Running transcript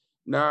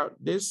Now,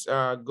 this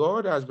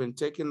God has been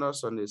taking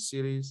us on a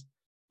series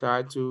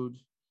titled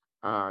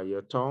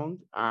Your Tongue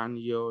and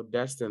Your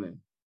Destiny.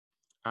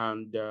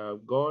 And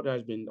God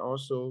has been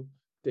also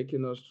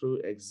taking us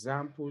through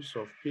examples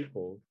of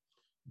people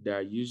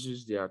that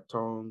uses their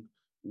tongue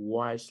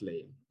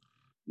wisely.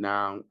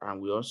 Now,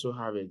 and we also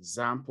have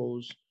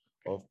examples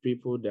of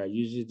people that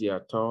uses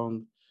their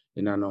tongue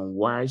in an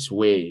unwise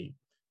way.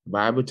 The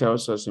Bible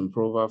tells us in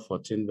Proverbs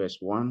 14, verse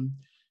 1,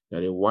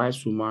 that a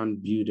wise woman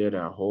builded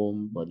her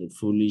home, but the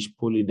foolish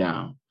pull it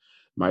down.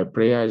 My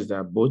prayer is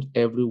that both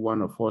every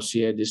one of us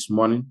here this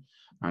morning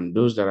and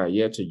those that are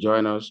yet to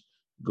join us,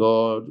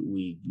 God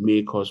will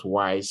make us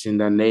wise in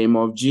the name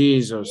of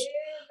Jesus.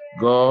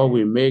 God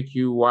will make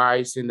you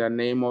wise in the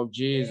name of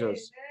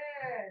Jesus.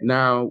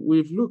 Now,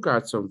 we've looked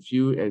at some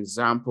few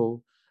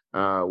examples. We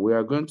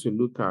are going to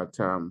look at,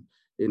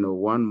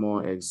 one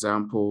more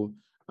example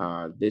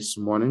this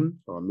morning,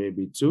 or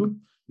maybe two.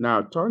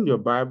 Now, turn your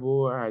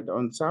Bible.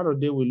 On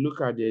Saturday, we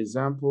look at the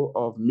example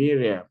of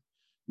Miriam.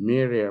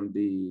 Miriam,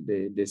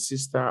 the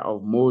sister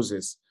of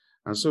Moses.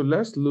 And so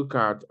let's look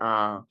at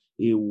a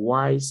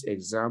wise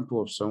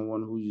example of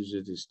someone who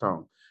uses his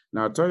tongue.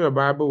 Now, turn your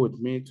Bible with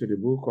me to the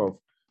book of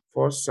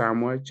 1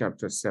 Samuel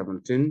chapter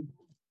 17.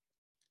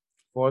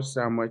 1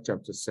 Samuel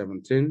chapter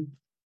 17,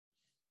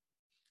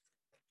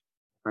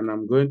 and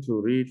I'm going to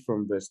read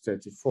from verse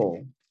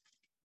 34.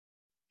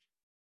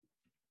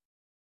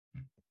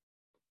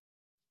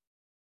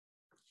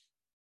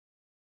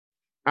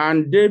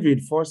 And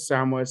David, 1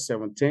 Samuel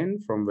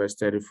 17, from verse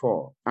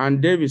 34.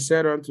 And David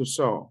said unto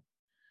Saul,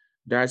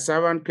 thy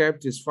servant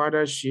kept his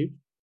father's sheep,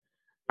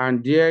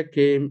 and there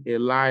came a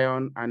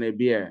lion and a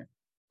bear,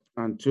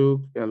 and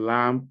took a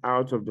lamb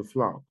out of the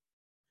flock.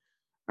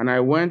 And I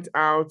went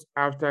out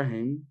after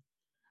him,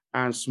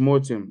 and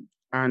smote him,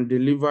 and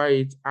delivered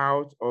it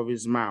out of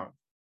his mouth.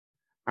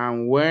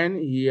 And when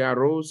he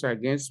arose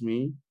against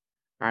me,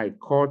 I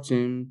caught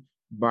him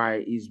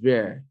by his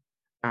beard,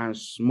 and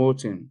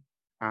smote him,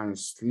 and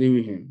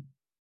slew him.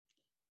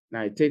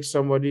 Now it takes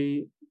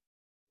somebody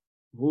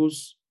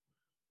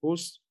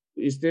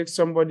it takes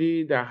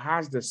somebody that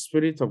has the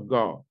Spirit of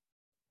God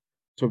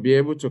to be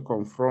able to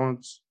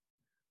confront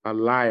a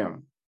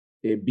lion,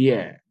 a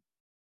bear,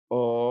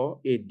 or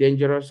a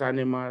dangerous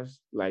animals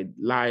like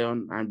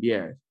lion and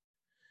bear.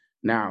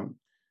 Now,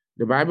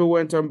 the Bible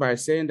went on by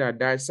saying that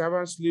thy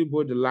servant slew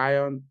both the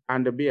lion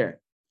and the bear,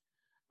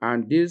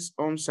 and this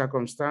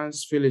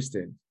uncircumcised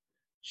Philistine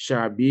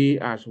shall be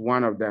as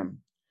one of them,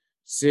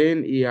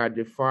 saying he had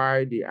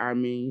defied the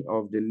army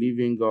of the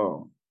living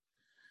God.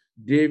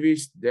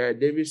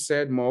 David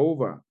said,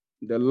 moreover,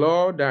 the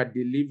Lord that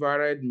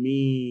delivered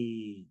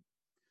me,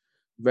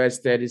 verse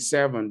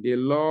 37, the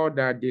Lord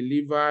that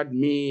delivered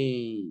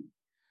me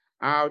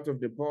out of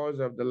the paws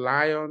of the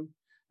lion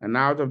and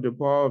out of the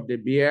paw of the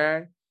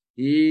bear,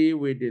 he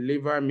will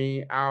deliver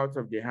me out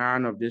of the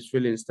hand of this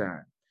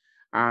Philistine.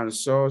 And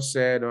Saul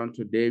said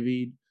unto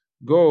David,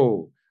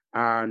 go,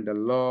 and the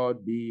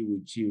Lord be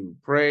with you.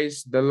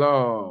 Praise the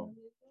Lord.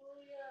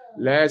 Hallelujah.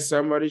 Let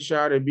somebody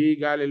shout a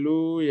big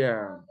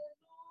hallelujah.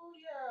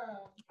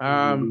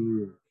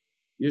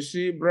 You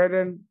see,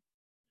 brethren,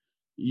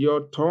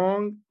 your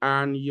tongue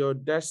and your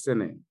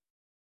destiny.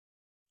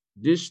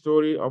 This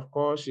story, of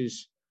course,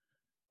 is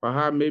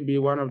perhaps maybe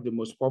one of the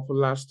most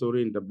popular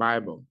story in the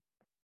Bible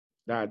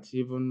that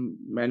even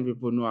many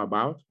people know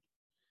about.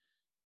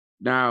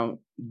 Now,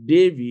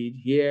 David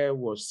here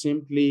was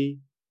simply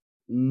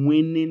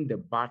winning the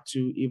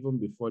battle even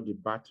before the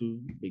battle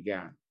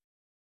began.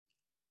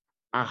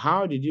 And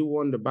how did he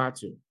win the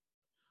battle?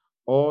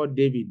 All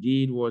David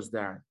did was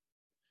that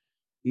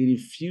he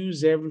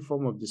refused every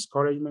form of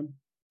discouragement,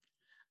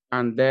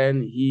 and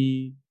then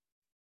he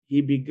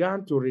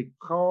began to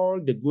recall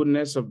the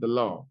goodness of the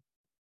Lord.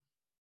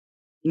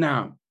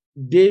 Now,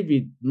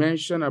 David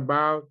mentioned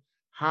about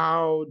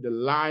how the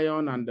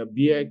lion and the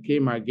bear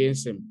came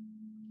against him.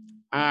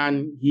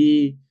 And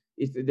the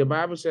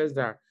Bible says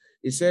that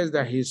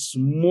he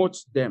smote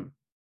them.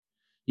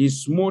 He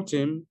smote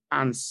him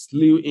and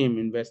slew him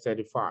in verse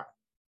 35.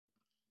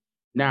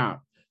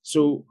 Now,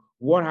 so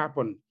what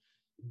happened?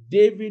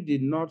 David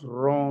did not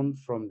run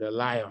from the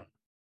lion.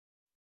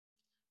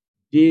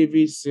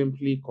 David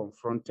simply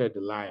confronted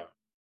the lion.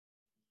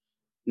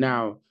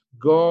 Now,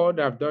 God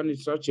have done it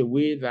such a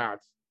way that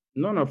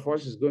none of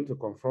us is going to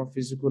confront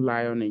physical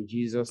lion in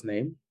Jesus'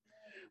 name.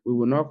 We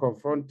will not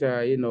confront,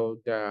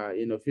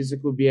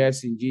 physical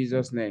bears in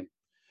Jesus' name.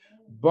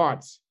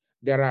 But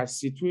there are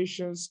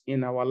situations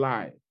in our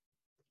life.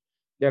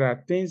 There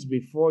are things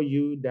before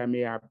you that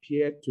may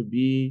appear to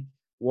be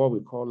what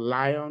we call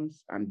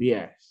lions and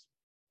bears.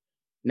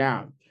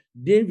 Now,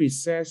 David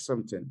says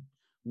something.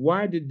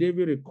 Why did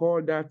David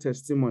record that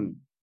testimony?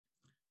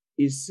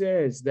 He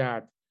says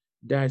that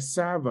thy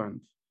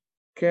servant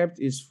kept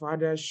his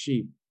father's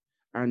sheep,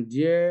 and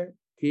there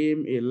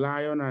came a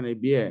lion and a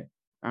bear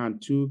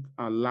and took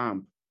a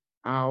lamb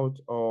out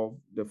of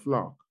the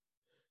flock.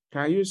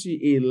 Can you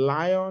see a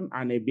lion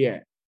and a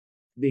bear?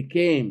 They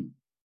came,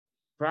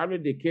 probably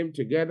they came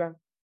together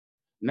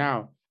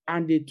now,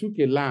 and they took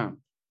a lamb.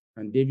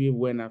 And David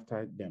went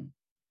after them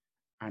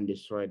and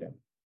destroyed them.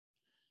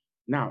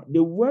 Now,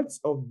 the words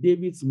of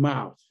David's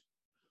mouth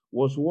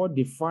was what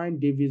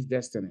defined David's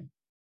destiny.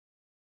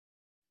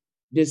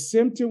 The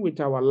same thing with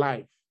our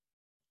life.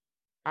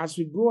 As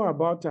we go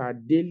about our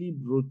daily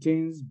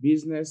routines,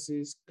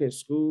 businesses,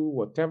 school,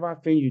 whatever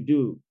thing you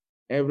do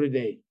every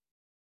day,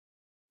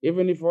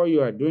 even if all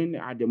you are doing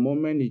at the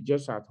moment is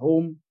just at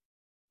home,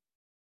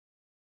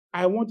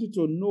 I want you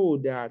to know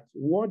that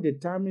what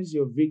determines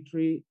your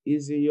victory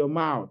is in your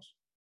mouth.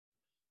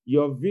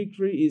 Your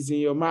victory is in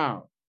your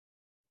mouth.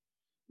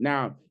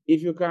 Now,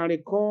 if you can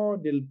recall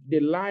the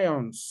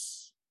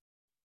lions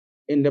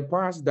in the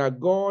past that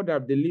God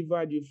have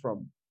delivered you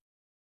from,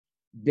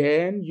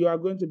 then you are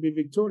going to be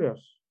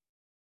victorious.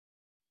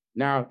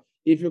 Now,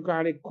 if you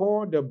can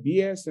recall the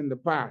bears in the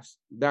past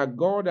that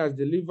God has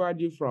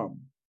delivered you from,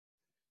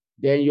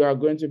 then you are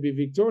going to be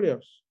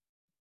victorious.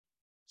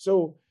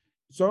 So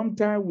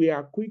sometimes we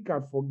are quick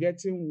at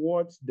forgetting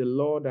what the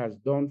Lord has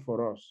done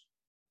for us.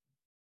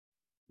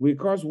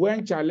 Because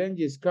when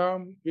challenges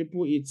come,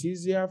 it's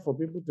easier for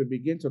people to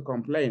begin to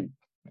complain.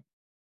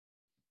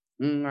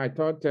 I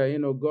thought,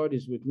 God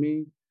is with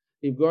me.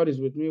 If God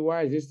is with me,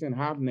 why is this thing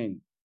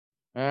happening?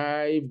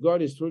 If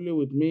God is truly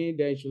with me,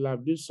 then He should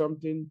have done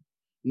something.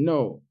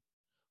 No.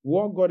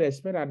 What God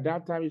expects at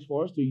that time is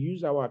for us to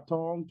use our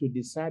tongue to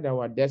decide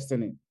our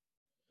destiny.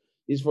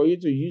 It's for you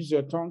to use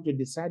your tongue to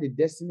decide the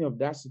destiny of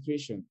that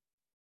situation.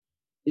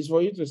 It's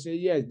for you to say,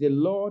 yes, the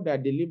Lord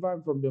that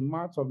delivered from the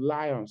mouth of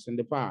lions in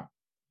the past,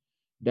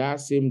 that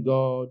same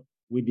God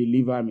will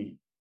deliver me.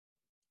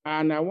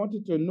 And I want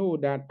you to know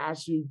that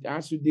as you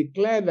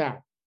declare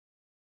that,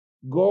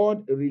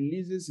 God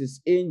releases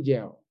His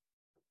angel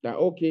that,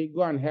 okay,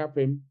 go and help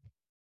him.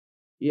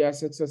 He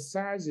has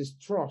exercised his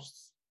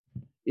trust.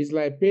 It's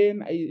like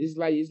paying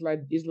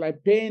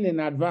in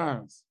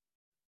advance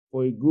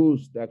for a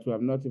goods that we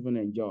have not even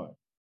enjoyed.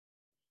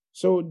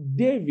 So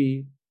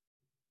David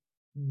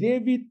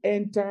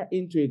entered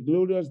into a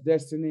glorious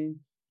destiny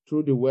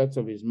through the words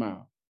of his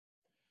mouth.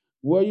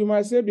 Well, you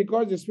might say,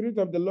 because the Spirit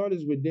of the Lord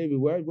is with David.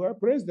 Well,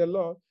 praise the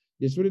Lord.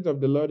 The Spirit of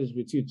the Lord is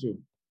with you too.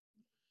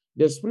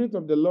 The Spirit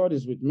of the Lord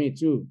is with me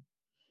too.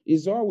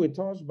 It's all with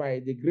us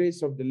by the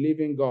grace of the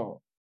living God.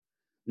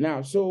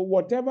 Now, so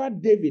whatever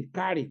David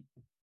carried,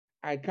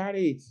 I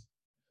carry it.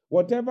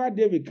 Whatever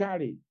David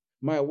carried,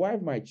 my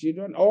wife, my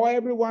children, or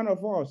every one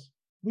of us,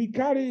 we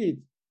carry it.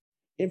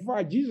 In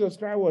fact, Jesus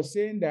Christ was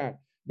saying that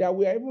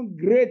we are even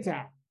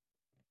greater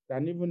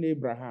than even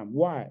Abraham.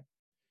 Why?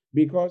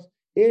 Because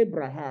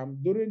Abraham,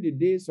 during the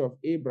days of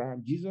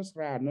Abraham, Jesus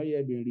Christ had not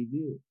yet been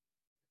revealed.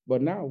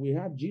 But now we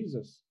have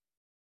Jesus.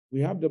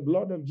 We have the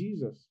blood of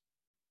Jesus.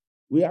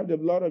 We have the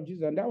blood of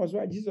Jesus. And that was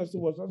why Jesus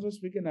was also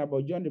speaking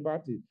about John the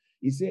Baptist.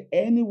 He said,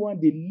 anyone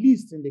the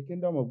least in the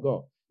kingdom of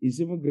God is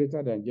even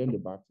greater than John the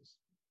Baptist.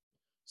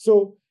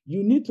 So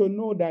you need to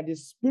know that the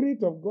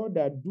Spirit of God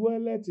that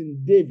dwelleth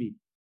in David,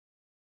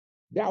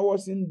 that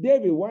was in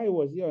David while he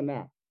was here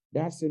now,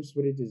 that same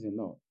Spirit is in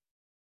us.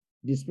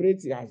 The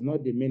Spirit has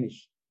not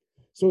diminished.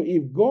 So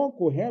if God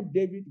could help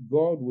David,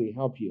 God will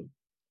help you.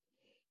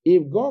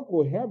 If God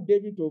could help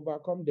David to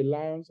overcome the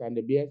lions and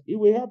the bears, He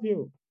will help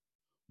you.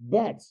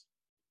 But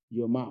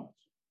your mouth,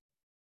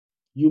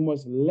 you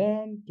must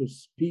learn to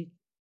speak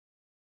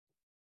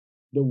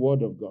the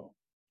word of God.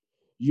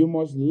 You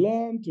must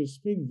learn to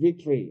speak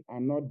victory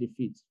and not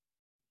defeat.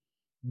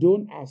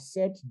 Don't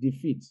accept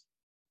defeat.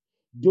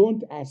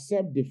 Don't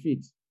accept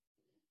defeat.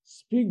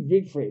 Speak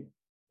victory.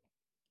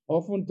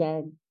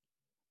 Oftentimes,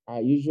 I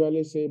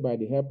usually say by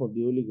the help of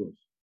the Holy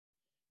Ghost,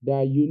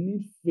 that you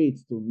need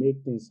faith to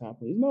make things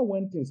happen. It's not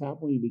when things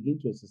happen you begin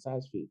to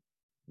exercise faith.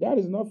 That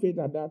is not faith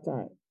at that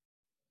time.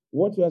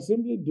 What you are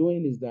simply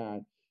doing is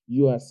that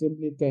you are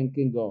simply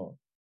thanking God.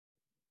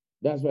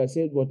 That's why I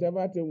said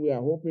whatever thing we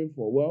are hoping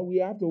for, well, we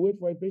have to wait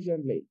for it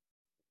patiently.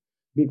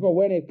 Because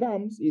when it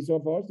comes, it's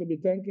for us to be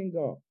thanking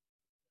God.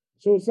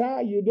 So,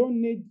 sir, you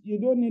don't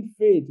need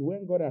faith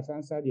when God has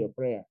answered your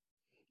prayer.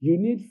 You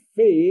need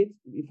faith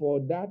for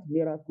that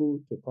miracle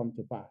to come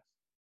to pass.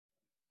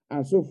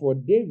 And so for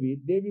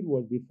David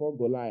was before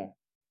Goliath.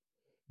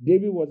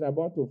 David was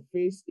about to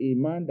face a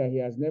man that he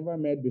has never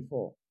met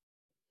before.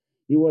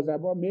 He was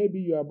about, maybe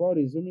you're about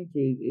resuming to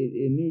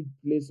a new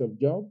place of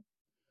job,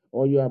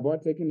 or you're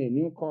about taking a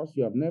new course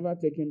you have never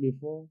taken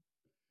before,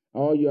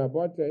 or you're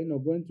about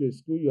going to a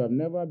school you have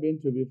never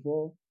been to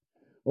before,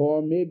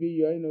 or maybe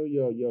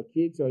your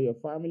kids or your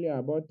family are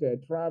about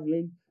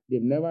traveling,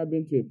 they've never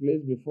been to a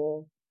place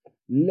before.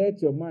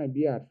 Let your mind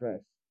be at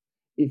rest.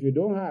 If you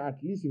don't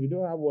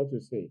have what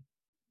to say,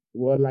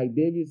 well, like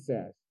David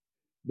says,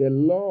 the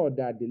Lord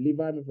that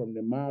delivered me from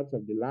the mouth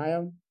of the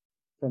lion,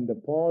 from the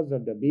paws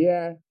of the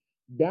bear,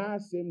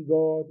 that same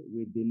God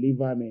will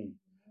deliver me.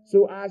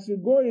 So as you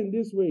go in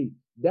this way,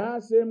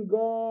 that same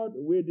God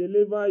will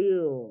deliver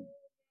you.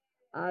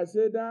 I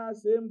say that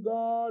same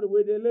God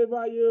will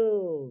deliver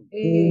you.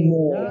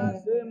 Amen.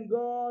 That same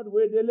God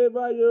will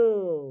deliver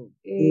you.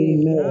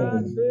 Amen.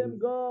 That same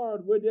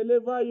God will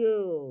deliver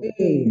you. Amen.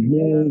 In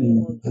the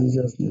name of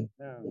Jesus.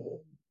 Now,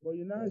 but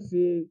you now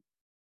see,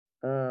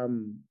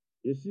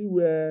 you see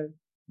where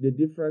the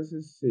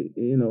differences,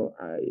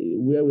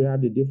 where we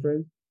have the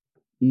difference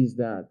is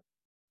that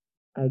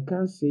I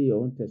can't say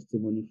your own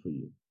testimony for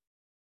you.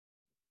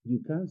 You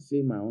can't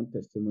say my own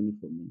testimony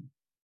for me.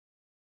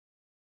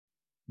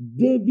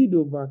 David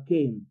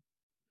overcame.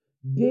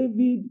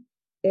 David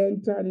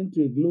entered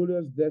into a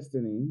glorious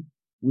destiny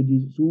with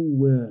his own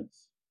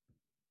words.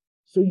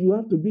 So you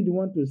have to be the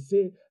one to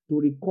say, to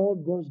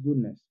record God's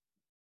goodness.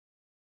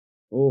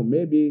 Oh,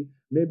 maybe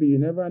you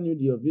never knew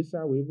your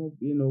visa. We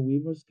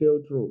even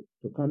scaled through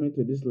to come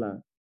into this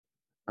land,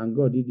 and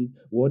God did it.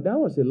 Well, that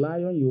was a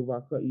lion you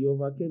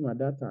overcame at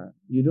that time.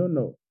 You don't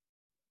know.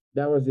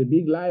 That was a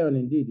big lion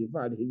indeed. In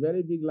fact, a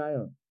very big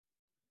lion.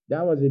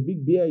 That was a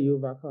big bear you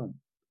overcome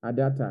at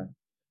that time.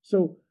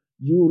 So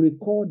you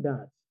record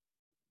that.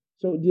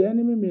 So the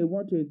enemy may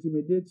want to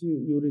intimidate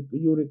you.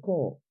 You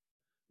recall.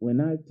 When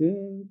I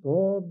think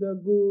of the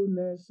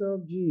goodness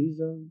of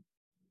Jesus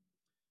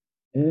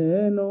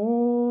and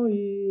all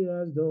he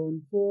has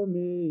done for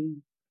me,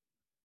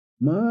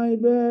 my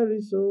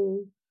very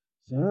soul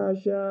shall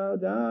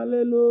shout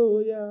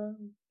hallelujah.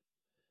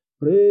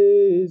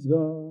 Praise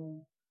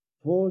God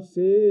for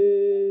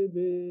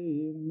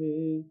saving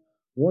me.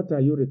 What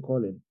are you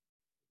recalling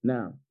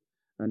now?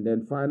 And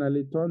then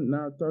finally, turn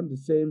the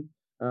same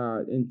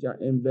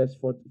in verse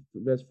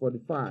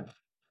 45.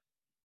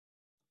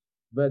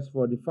 Verse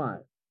 45.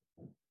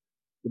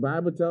 The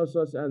Bible tells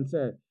us and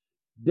said,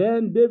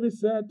 Then David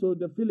said to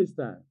the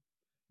Philistine,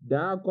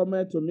 Thou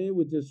comest to me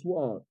with a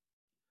sword,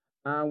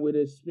 and with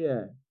a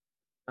spear,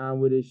 and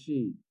with a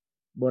shield,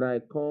 but I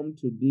come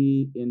to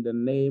thee in the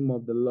name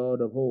of the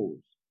Lord of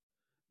hosts,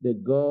 the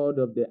God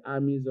of the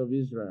armies of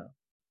Israel,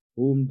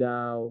 whom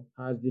thou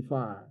hast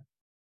defied.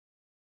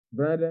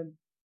 Brethren,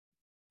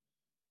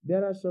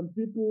 there are some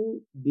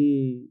people,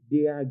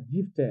 they are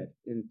gifted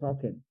in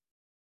talking.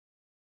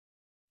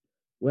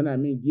 When I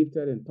mean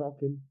gifted in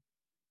talking,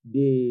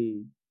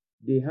 they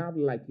have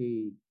like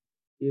a,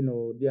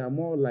 they are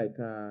more like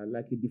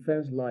a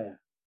defense lawyer.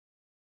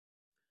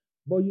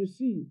 But you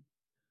see,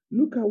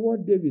 look at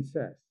what David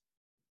says.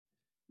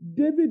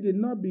 David did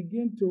not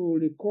begin to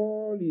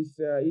recall his.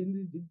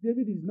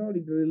 David is not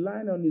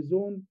relying on his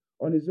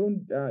own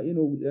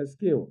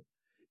skill.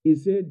 He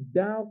said,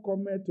 "Thou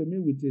comest to me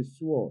with a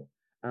sword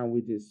and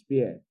with a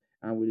spear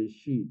and with a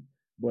shield,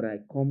 but I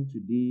come to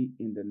thee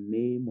in the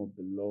name of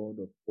the Lord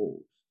of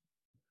hosts."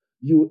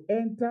 You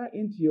enter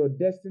into your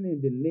destiny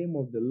in the name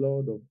of the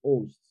Lord of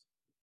hosts.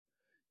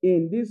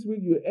 In this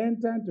week, you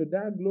enter into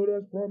that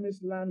glorious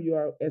promised land you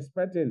are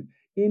expecting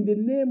in the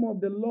name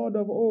of the Lord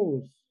of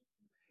hosts.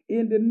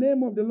 In the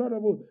name of the Lord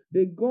of hosts,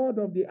 the God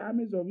of the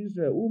armies of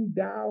Israel, whom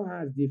thou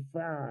hast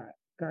defied.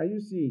 Can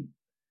you see?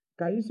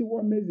 Can you see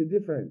what makes the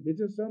difference?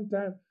 Because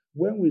sometimes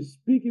when we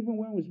speak, even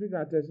when we speak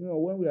our testimony,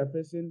 or when we are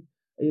facing,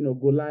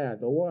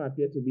 Goliath or what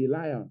appear to be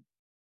lion,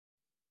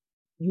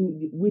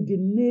 with the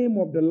name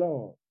of the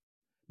Lord.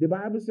 The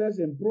Bible says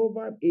in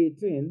Proverbs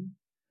 18,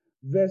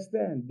 verse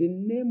 10, the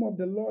name of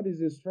the Lord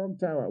is a strong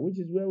tower, which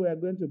is where we are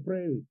going to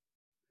pray.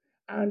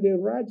 And the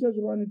righteous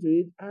run into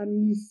it,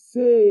 and he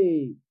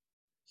saved.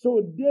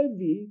 So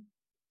David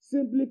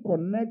simply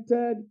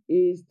connected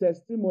his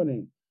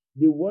testimony,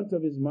 the words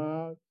of his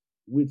mouth,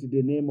 with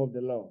the name of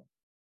the Lord.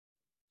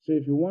 So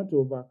if you want to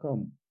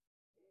overcome,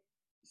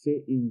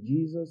 say, in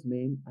Jesus'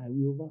 name, I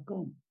will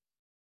overcome.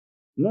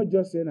 Not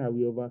just saying I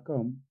will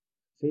overcome,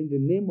 say in the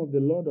name of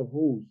the Lord of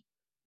hosts,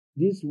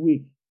 this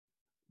week,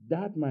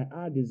 that my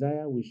heart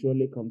desire will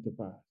surely come to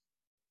pass.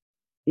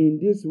 In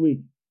this week,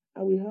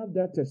 I will have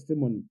that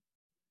testimony.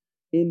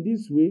 In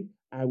this week,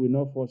 I will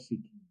not fall sick.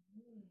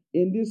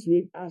 In this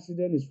week,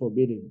 accident is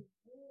forbidden.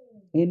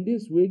 In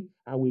this week,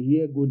 I will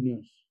hear good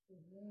news.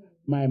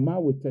 My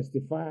mouth will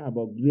testify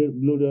about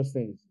glorious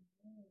things,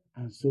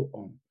 and so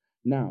on.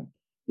 Now,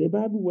 the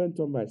Bible went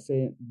on by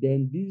saying,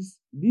 then this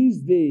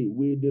day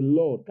will the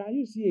Lord. Can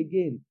you see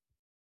again?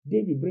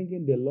 David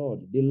bringing the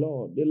Lord, the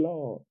Lord, the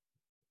Lord.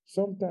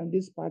 Sometimes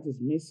this part is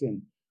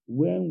missing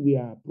when we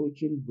are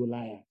approaching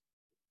Goliath.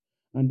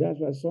 And that's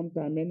why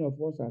sometimes many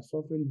of us are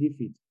suffering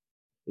defeat.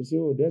 You say,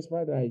 oh, that's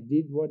why I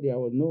did what there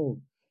was. No,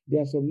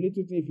 there are some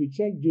little things. If you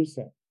check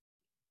Joseph,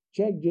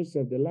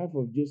 the life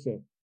of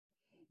Joseph.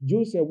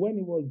 Joseph, when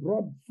he was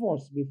brought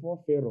first before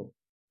Pharaoh,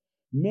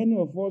 many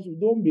of us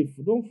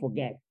don't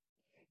forget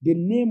the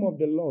name of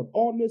the Lord.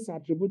 Always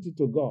attribute it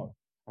to God,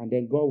 and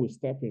then God will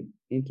step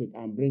into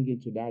and bring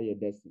into that your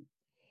destiny.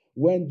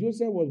 When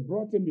Joseph was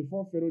brought in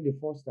before Pharaoh the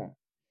first time,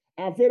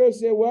 and Pharaoh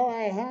said, well,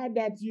 I heard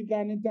that you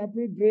can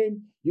interpret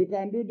dream, you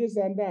can do this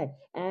and that.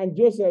 And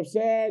Joseph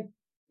said,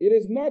 it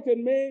is not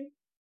in me.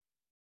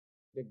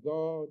 The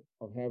God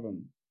of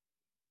heaven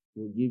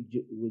will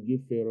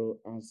give Pharaoh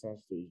answers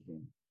to his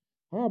dream.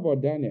 How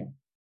about Daniel?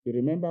 You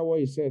remember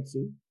what he said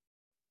too?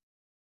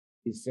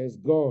 He says,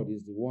 God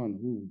is the one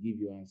who will give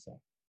you answer.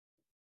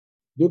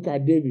 Look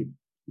at David.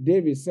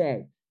 David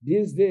said,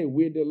 this day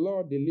will the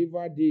Lord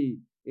deliver thee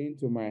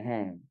into my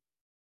hand.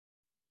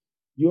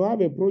 You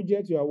have a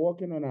project you are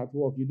working on at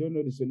work, you don't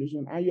know the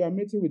solution, and you are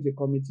meeting with a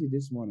committee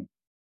this morning.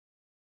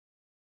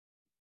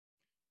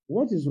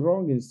 What is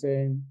wrong in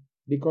saying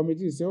the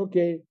committee say,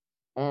 okay,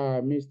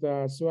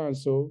 Mr.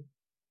 So-and-so,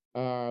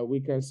 we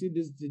can see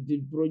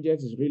the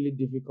project is really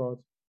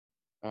difficult.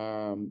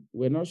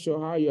 We're not sure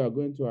how you are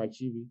going to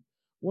achieve it.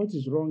 What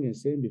is wrong in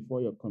saying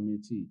before your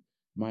committee,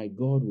 my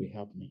God will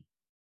help me?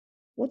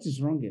 What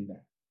is wrong in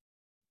that?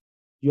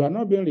 You are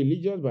not being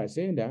religious by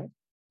saying that.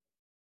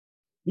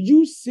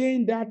 You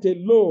saying that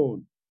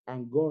alone,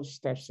 and God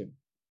steps in.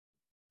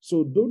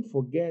 So don't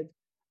forget,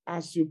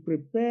 as you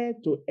prepare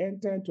to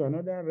enter into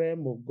another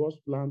realm of God's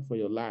plan for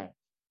your life,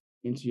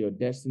 into your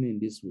destiny in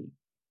this week,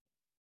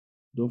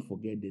 don't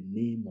forget the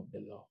name of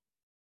the Lord.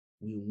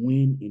 We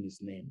win in his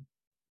name.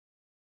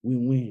 We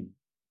win.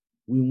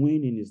 We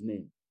win in his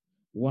name.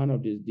 One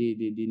of the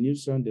new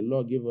song the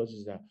Lord gave us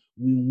is that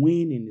we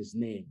win in his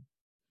name.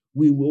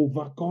 We will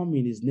overcome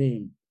in his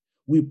name.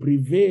 We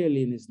prevail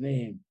in his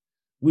name.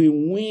 We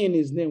win in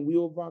his name. We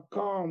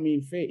overcome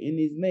in faith in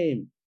his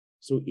name.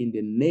 So in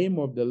the name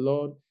of the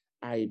Lord,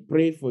 I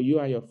pray for you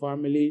and your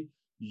family.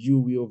 You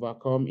will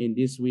overcome in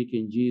this week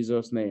in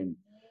Jesus' name.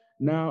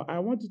 Now, I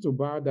want you to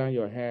bow down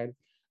your head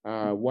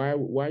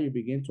while you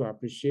begin to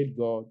appreciate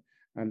God.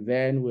 And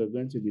then we're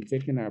going to be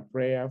taking our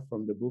prayer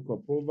from the book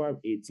of Proverbs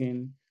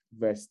 18,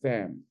 verse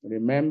 10.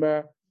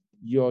 Remember,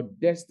 your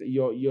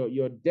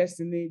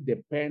destiny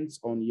depends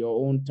on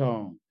your own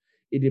tongue.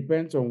 It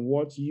depends on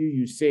what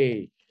you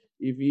say.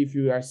 If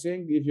you are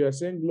saying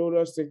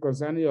glorious things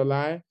concerning your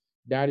life,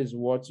 that is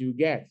what you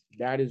get.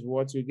 That is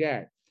what you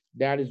get.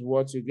 That is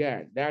what you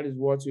get. That is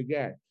what you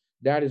get.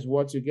 That is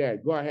what you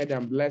get. Go ahead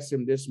and bless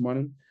him this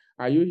morning.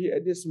 Are you here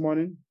this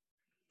morning,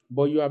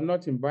 but you have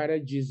not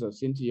invited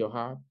Jesus into your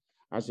heart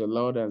as your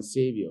Lord and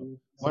Savior?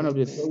 One of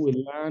the things we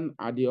learn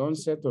at the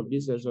onset of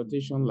this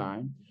exhortation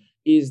line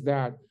is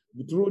that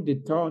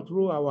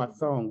through our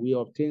tongue, we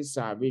obtain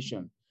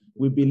salvation.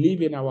 We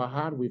believe in our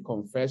heart, we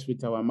confess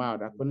with our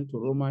mouth, according to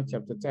Romans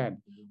chapter 10.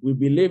 We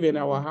believe in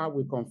our heart,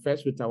 we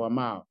confess with our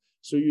mouth.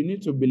 So you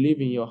need to believe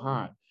in your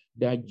heart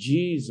that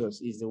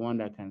Jesus is the one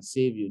that can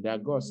save you,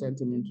 that God sent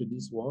him into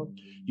this world.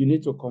 You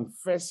need to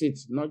confess it,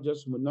 not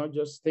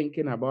just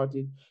thinking about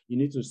it. You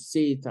need to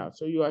say it out.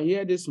 So you are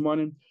here this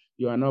morning.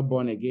 You are not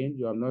born again.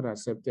 You have not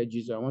accepted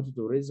Jesus. I want you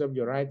to raise up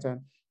your right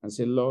hand and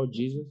say, Lord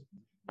Jesus,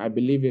 I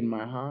believe in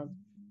my heart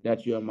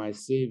that you are my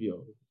Savior.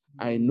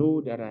 I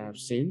know that I have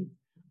sinned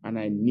and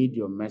I need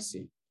your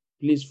mercy.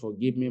 Please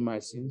forgive me my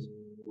sins.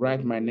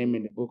 Write my name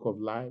in the book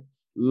of life.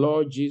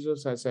 Lord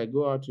Jesus, as I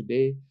go out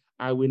today,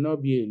 I will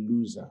not be a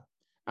loser.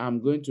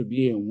 I'm going to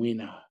be a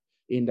winner.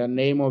 In the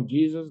name of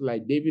Jesus,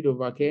 like David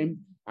overcame,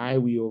 I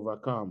will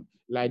overcome.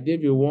 Like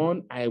David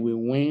won, I will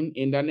win.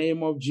 In the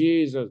name of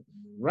Jesus,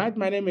 write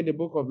my name in the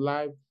book of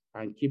life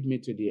and keep me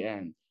to the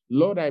end.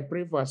 Lord, I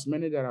pray for as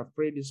many that have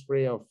prayed this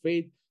prayer of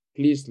faith.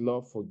 Please,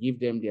 Lord, forgive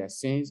them their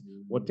sins.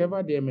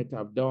 Whatever they might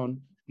have done,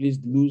 please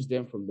loose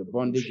them from the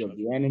bondage of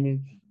the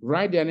enemy.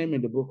 Write their name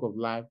in the book of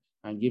life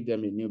and give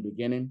them a new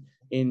beginning.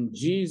 In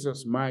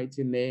Jesus'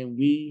 mighty name,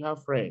 we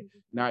have prayed.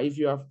 Now, if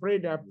you have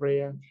prayed that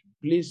prayer,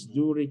 please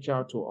do reach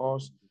out to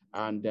us.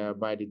 And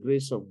by the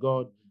grace of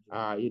God, we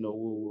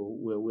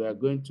are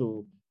going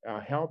to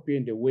help you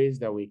in the ways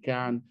that we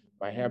can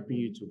by helping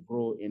you to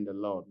grow in the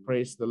Lord.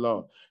 Praise the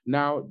Lord.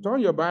 Now, turn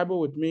your Bible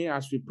with me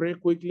as we pray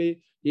quickly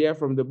here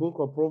from the book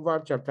of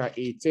Proverbs chapter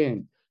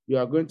 18. You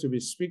are going to be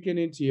speaking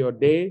into your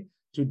day.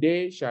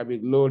 Today shall be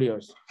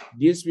glorious.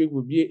 This week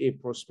will be a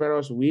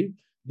prosperous week.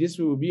 This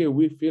will be a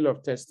week full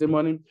of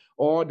testimony.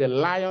 All the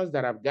lions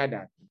that have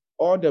gathered,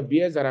 all the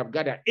bears that have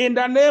gathered, in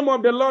the name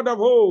of the Lord of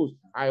hosts,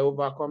 I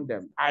overcome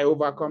them. I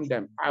overcome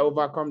them. I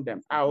overcome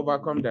them. I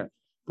overcome them.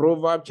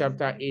 Proverbs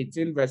chapter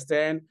 18, verse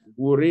 10.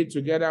 We'll read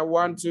together.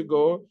 1, 2,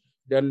 go.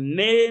 The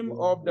name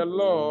of the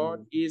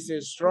Lord is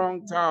a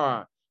strong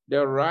tower.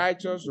 The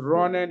righteous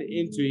runneth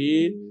into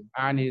it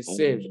and is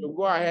saved. So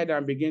go ahead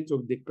and begin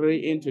to declare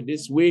into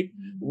this week.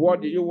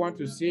 What do you want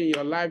to see in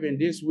your life in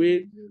this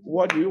week?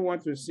 What do you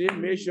want to see?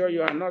 Make sure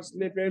you are not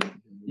sleeping.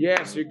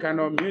 Yes, you can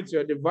unmute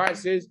your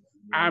devices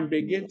and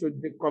begin to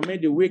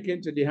commit the week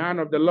into the hand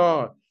of the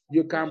Lord.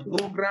 You can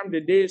program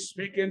the day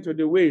speaking to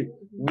the week.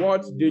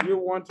 What do you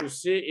want to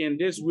see in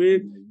this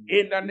week?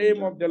 In the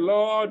name of the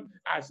Lord,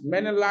 as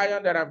many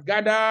lions that have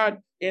gathered,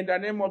 in the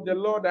name of the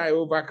Lord, I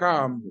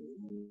overcome.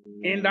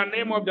 In the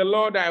name of the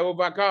Lord, I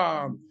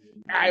overcome.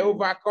 I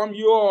overcome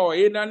you all.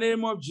 In the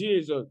name of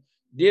Jesus,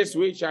 this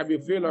week shall be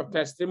filled of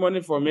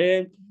testimony for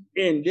me.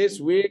 In this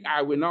week,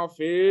 I will not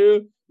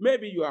fail.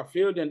 Maybe you have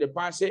failed in the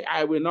past. Say,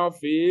 I will not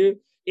fail.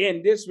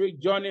 In this week,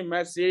 Johnny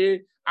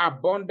Mercy,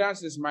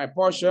 abundance is my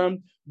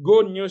portion.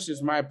 Good news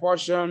is my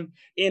portion.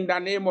 In the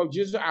name of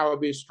Jesus, I will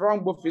be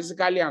strong both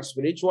physically and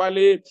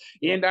spiritually.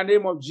 In the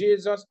name of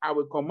Jesus, I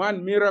will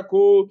command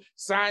miracle,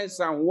 signs,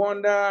 and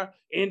wonder.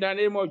 In the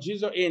name of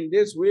Jesus, in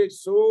this week,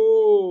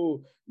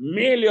 so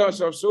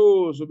Millions of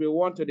souls will be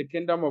won to the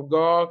kingdom of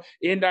God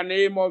in the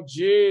name of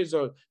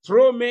Jesus.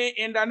 Through me,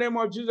 in the name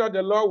of Jesus,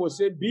 the Lord will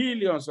say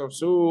billions of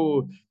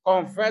souls.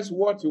 Confess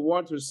what you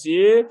want to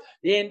see.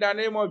 In the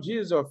name of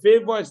Jesus,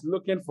 favor is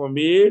looking for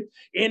me.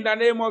 In the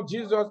name of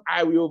Jesus,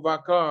 I will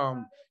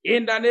overcome.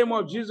 In the name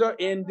of Jesus,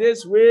 in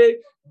this way,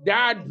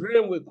 that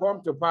dream will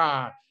come to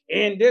pass.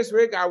 In this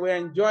week, I will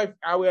enjoy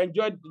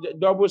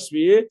double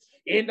speed.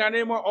 In the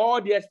name of all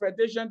the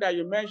expectation that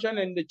you mentioned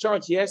in the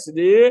church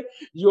yesterday,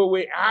 you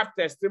will have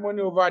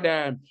testimony over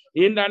them.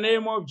 In the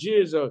name of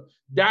Jesus,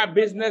 that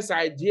business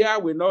idea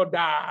will not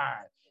die.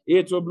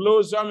 It will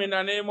blossom in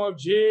the name of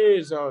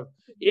Jesus.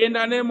 In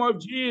the name of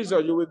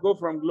Jesus, you will go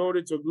from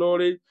glory to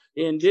glory.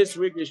 In this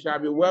week, it shall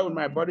be well with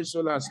my body,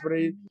 soul, and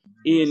spirit.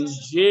 In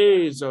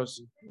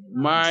Jesus'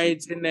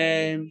 mighty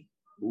name,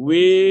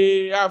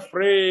 we are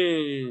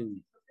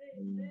free.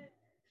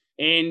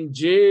 In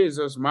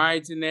Jesus'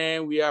 mighty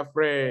name, we are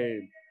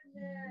free.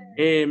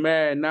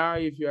 Amen. Now,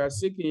 if you are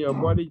sick in your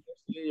body,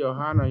 just lay your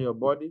hand on your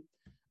body,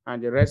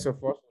 and the rest of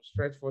us will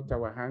stretch forth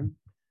our hand.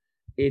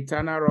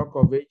 Eternal Rock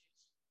of Ages,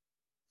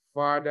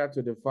 Father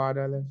to the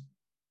fatherless,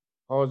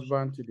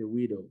 husband to the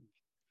widow,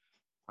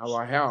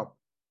 our help,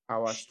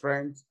 our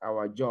strength,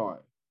 our joy,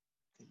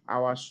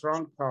 our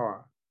strong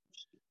power.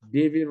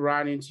 David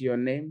ran into your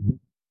name.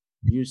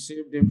 You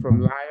saved him from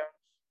lions.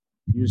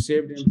 You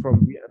saved him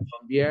from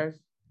bears.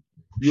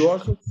 You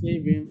also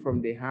saved him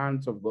from the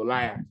hands of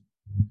Goliath.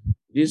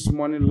 This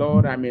morning,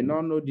 Lord, I may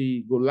not know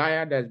the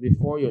Goliath that's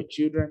before your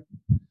children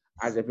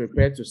as they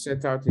prepare to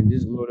set out in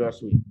this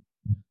glorious week.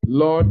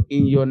 Lord,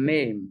 in your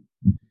name,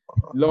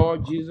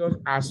 Lord Jesus,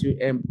 as you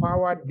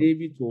empower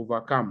David to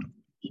overcome,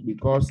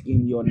 because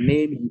in your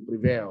name he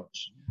prevailed.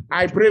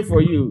 I pray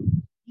for you.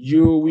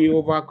 You will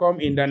overcome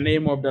in the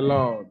name of the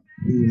Lord.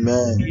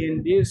 Amen.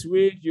 In this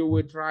week, you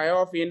will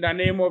triumph in the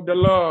name of the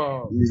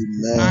Lord.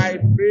 Amen. I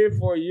pray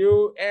for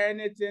you,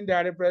 anything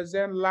that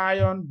represents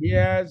lion,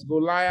 bears,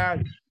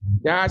 Goliath,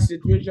 that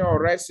situation will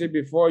rest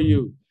before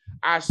you.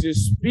 As you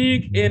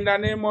speak in the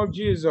name of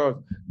Jesus,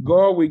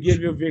 God will give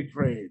you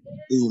victory.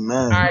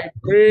 Amen. I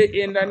pray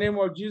in the name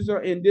of Jesus,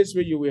 in this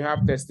way you will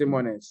have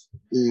testimonies.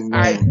 Amen.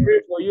 I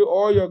pray for you,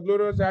 all your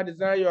glorious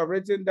desire you have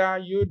written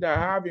down, you that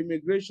have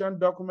immigration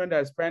document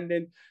that's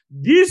pending.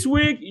 This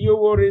week you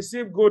will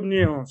receive good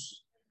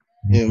news.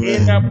 Amen.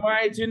 In the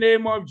mighty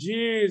name of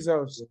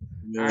Jesus.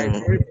 I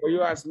Amen. pray for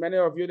you, as many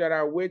of you that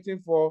are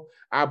waiting for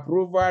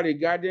approval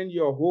regarding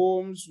your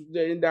homes,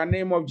 in the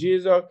name of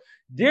Jesus.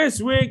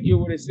 This week you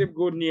will receive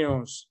good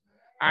news.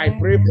 I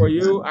pray for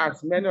you,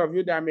 as many of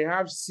you that may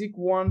have sick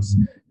ones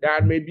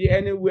that may be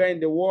anywhere in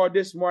the world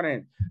this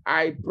morning.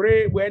 I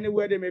pray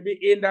anywhere they may be,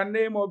 in the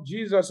name of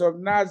Jesus of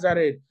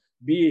Nazareth,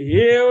 be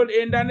healed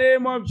in the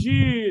name of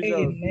Jesus.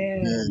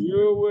 Amen.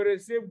 You will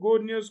receive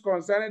good news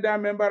concerning that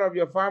member of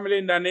your family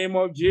in the name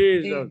of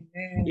Jesus.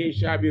 Amen. It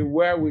shall be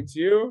well with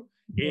you.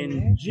 In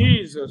Amen.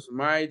 Jesus'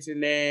 mighty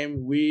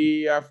name,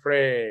 we are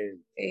praying.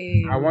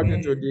 I want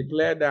you to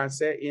declare that and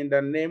say, in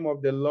the name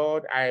of the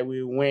Lord, I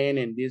will win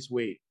in this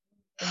way.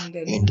 In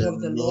the name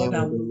of the Lord,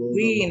 I will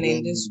win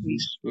in this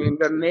week. In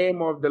the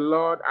name of the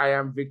Lord, I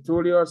am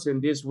victorious in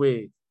this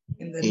way.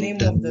 In the name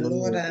of the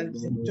Lord, I am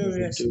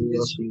victorious in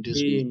this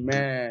week.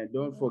 Amen.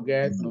 Don't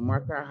forget, no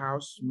matter how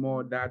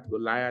small that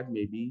Goliath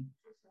may be,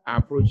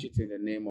 approach it in the name of